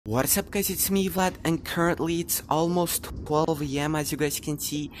What's up guys, it's me Vlad, and currently it's almost 12 AM as you guys can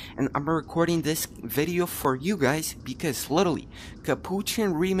see, and I'm recording this video for you guys because literally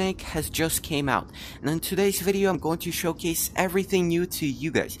Capuchin Remake has just came out, and in today's video I'm going to showcase everything new to you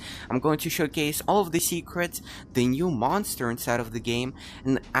guys. I'm going to showcase all of the secrets, the new monster inside of the game,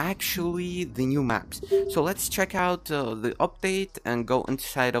 and actually the new maps. So let's check out the update and go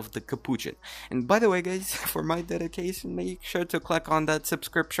inside of the Capuchin. And by the way guys, for my dedication, make sure to click on that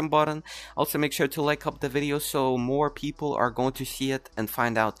subscription button. Also make sure to like up the video so more people are going to see it and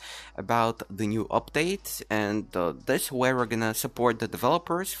find out about the new updates, and this way we're gonna support the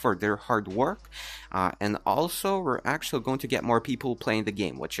developers for their hard work, and also we're actually going to get more people playing the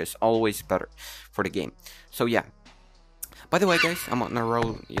game, which is always better for the game. So yeah, by the way guys, I'm on the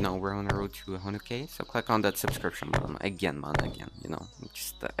road, we're on the road to 100k, so click on that subscription button again,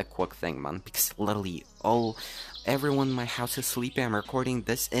 just a quick thing, man, because literally everyone in my house is sleeping. I'm recording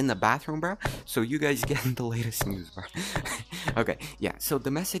this in the bathroom, bro, so you guys get the latest news, bro. Okay, yeah, so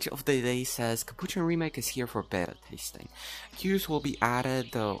the message of the day says Capuchin Remake is here for beta testing. Queues will be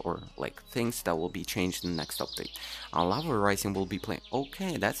added, or like things that will be changed in the next update. Lava Rising will be playing.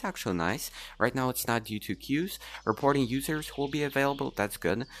 Okay, that's actually nice. Right now it's not due to queues. Reporting users will be available. That's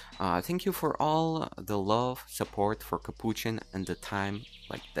good. Thank you for all the love, support for Capuchin and the time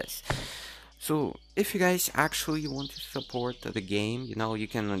like this. So if you guys actually want to support the game, you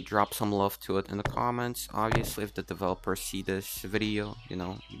can drop some love to it in the comments. Obviously, if the developers see this video,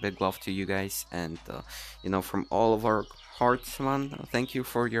 big love to you guys, and from all of our hearts, man, thank you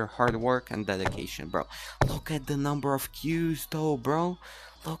for your hard work and dedication, bro. Look at the number of queues though, bro.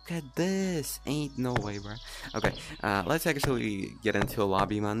 Look at this. Ain't no way, bro. Okay, let's actually get into a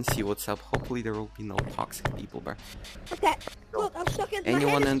lobby, man, see what's up. Hopefully there will be no toxic people, bro. Okay. Look, I'm stuck in.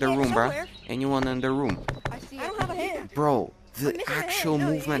 Anyone in the room, bro? Anyone in the room? I don't have a hand. Bro, the actual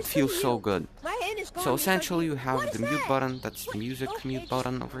movement feels so good. My hand is gone. So essentially you have the mute button, that's the music mute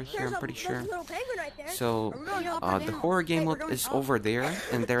button over here, I'm pretty sure. So the horror game mode is over there,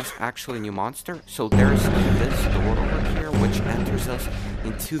 and there's actually a new monster. So there's this door over here which enters us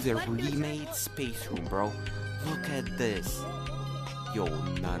into the remade space room, bro. Look at this. Yo,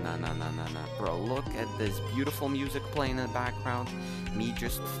 nah, bro, look at this beautiful music playing in the background, me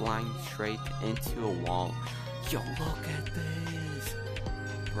just flying straight into a wall. Yo, look at this,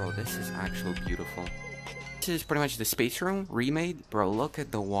 bro, this is actually beautiful. This is pretty much the space room remade, bro. Look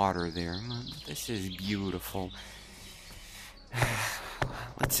at the water there, man, this is beautiful.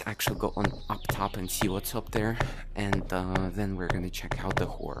 Let's actually go on up top and see what's up there, and then we're gonna check out the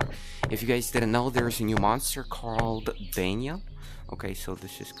horror. If you guys didn't know, there's a new monster called Daniel. Okay, so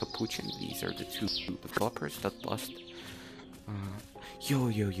this is Capuchin. These are the two developers that bust.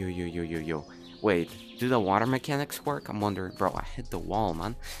 Yo. Wait, do the water mechanics work? I'm wondering, bro. I hit the wall,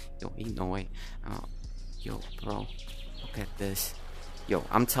 man. Yo, ain't no way. Yo, bro, look at this. Yo,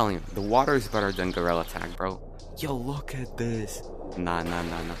 I'm telling you, the water is better than Gorilla Tag, bro. Yo, look at this. Nah.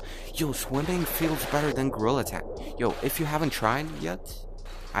 Yo, swimming feels better than Gorilla Tag. Yo, if you haven't tried yet,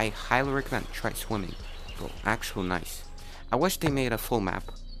 I highly recommend try swimming. Bro, actually nice. I wish they made a full map,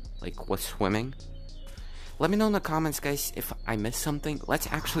 like with swimming. Let me know in the comments, guys, if I missed something. Let's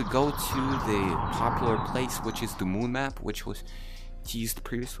actually go to the popular place, which is the moon map, which was teased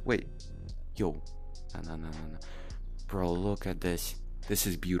previously. Wait, yo, no. Bro, look at this. This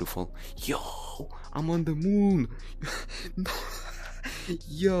is beautiful. Yo, I'm on the moon.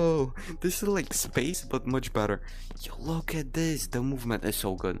 Yo, this is like space, but much better. Yo, look at this. The movement is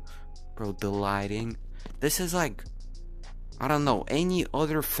so good. Bro, the lighting. This is like, I don't know, any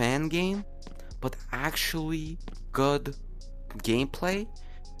other fan game, but actually good gameplay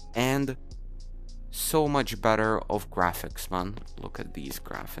and so much better of graphics, man. Look at these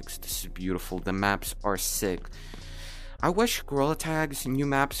graphics. This is beautiful. The maps are sick. I wish Gorilla Tag's new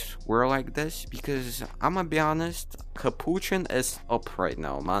maps were like this, because I'm gonna be honest, Capuchin is up right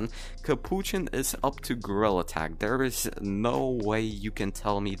now, man. Capuchin is up to Gorilla Tag. There is no way you can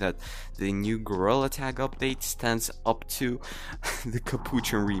tell me that the new Gorilla Tag update stands up to the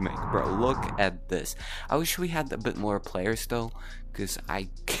Capuchin Remake, bro. Look at this. I wish we had a bit more players though, because I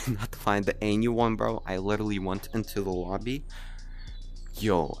cannot find anyone, bro. I literally went into the lobby.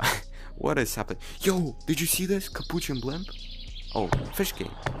 Yo. What is happening? Yo, did you see this? Capuchin blimp? Oh, fish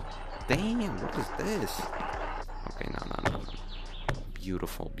game. Damn, what is this? Okay, no.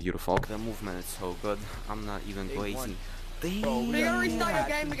 Beautiful. The movement is so good. I'm not even glazing. Damn,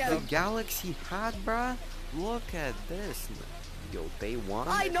 the Galaxy hat, bruh. Look at this. Yo, they won.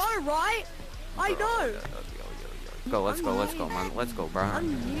 I know, right? I know. Let's go, man. Let's go, bro. I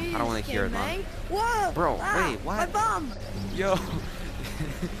don't want to hear it, man. Whoa! Bro, wait, what? My bum! Yo.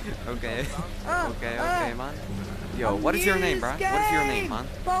 Okay. Okay, man. Yo, what is your name, bro? What is your name, man?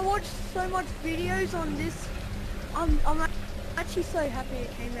 But I watched so much videos on this. I'm actually so happy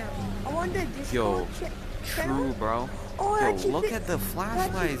it came out. I wonder this. Yo, true, bro. Oh, Yo, look at the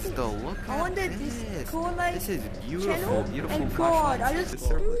flashlights, though. Look at this. This is beautiful, beautiful flashlights. Yes,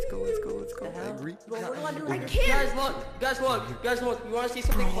 sir. Let's go. I agree. Guys, look. You want to see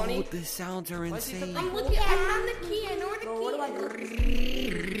something funny? The sounds are insane. I'm looking. I found the key. I know where the key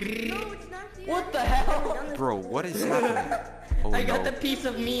is. No, it's not here. What the hell? Bro, what is happening? Oh, I got the piece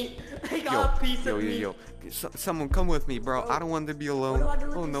of meat. I got a piece of meat. Yo. Someone come with me, bro. I don't want to be alone.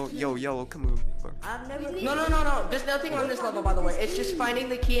 Oh no, yo, Yellow, come with me, bro. No. There's nothing on this level, by the way. It's just finding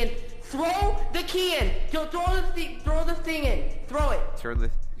the key and throw the key in. Yo, throw the thing in. Throw it. Throw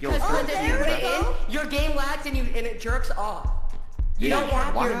the. Yo, Because throw the if you put it bro. in, your game lags and it jerks off. You Yeah, don't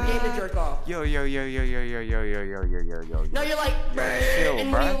want your what? game to jerk off. Yo. No, you're like, Chill,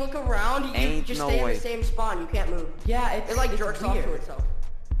 and bruh. when you look around, you Ain't just no stay in way. the same spot. You can't move. Yeah, it like jerks off to itself.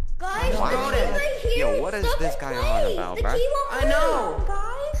 Guys, What? I'm right here. Yo, what is Stop this and guy play. on about, The bruh? key won't I know. move,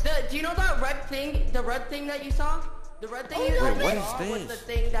 guys. Do you know that red thing? The red thing that you saw? The red thing you Wait, what saw is was the this?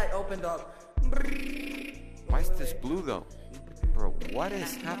 thing that opened up. Why is this blue though? Bro, what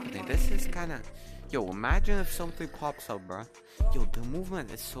is happening? This is kinda... Yo, imagine if something pops up, bro. Yo, the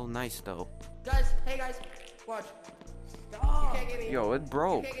movement is so nice though. Guys, hey guys, watch. You can't get me. Yo, it You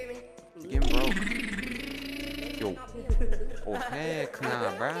broke. can't get me. The game broke. Yo. Oh, heck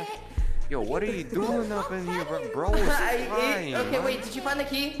nah, bro. Yo, what are you doing up in here, bro? Bro, it's flying. Okay, man. wait, did you find the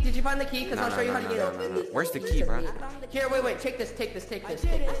key? Did you find the key? Because I'll show you how to get it. Where's the key, bro? Here, wait, take this. Wait,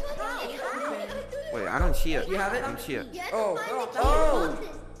 I don't see it. You have it? I don't see it. Oh.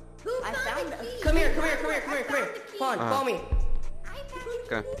 I found it. Come here. Come on, follow me.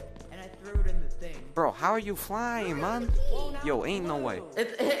 Okay. And I threw it in the thing. Bro, how are you flying, man? Yo, ain't no way.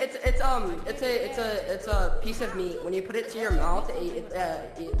 It's a piece of meat. When you put it to your mouth,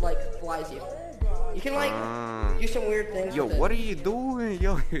 it like flies you. You can like do some weird things. Yo, with it. what are you doing?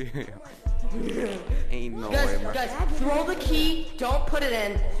 Yo, ain't no way, bro. Guys, throw the key. Don't put it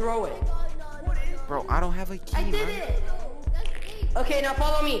in. Throw it. Bro, I don't have a key, I did man. it. Okay, now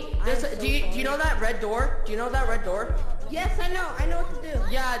follow me. Do you know that red door? Do you know that red door? Yes, I know. I know what to do.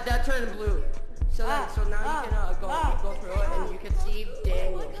 Yeah, that turned blue. So now you can go through it and you can see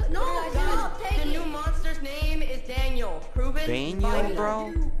Daniel. No, The new monster's name is Daniel. Proven? Daniel,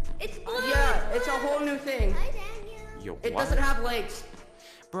 bro? It's blue. Yeah, it's a whole new thing. Hi, Daniel. Yo, It what? doesn't have legs.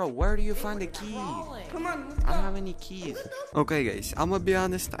 Bro, where do you find the key? Come on. I don't have any keys. Okay guys, I'm gonna be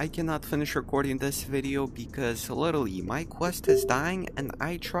honest, I cannot finish recording this video because literally my quest is dying and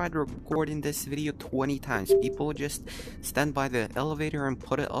I tried recording this video 20 times. People just stand by the elevator and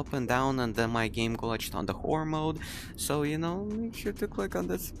put it up and down and then my game glitched on the horror mode. So you know, make sure to click on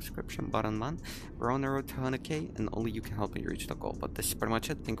the subscription button, man. We're on the road to 100k and only you can help me reach the goal. But this is pretty much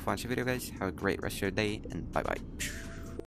it. Thank you for watching the video guys. Have a great rest of your day and bye bye.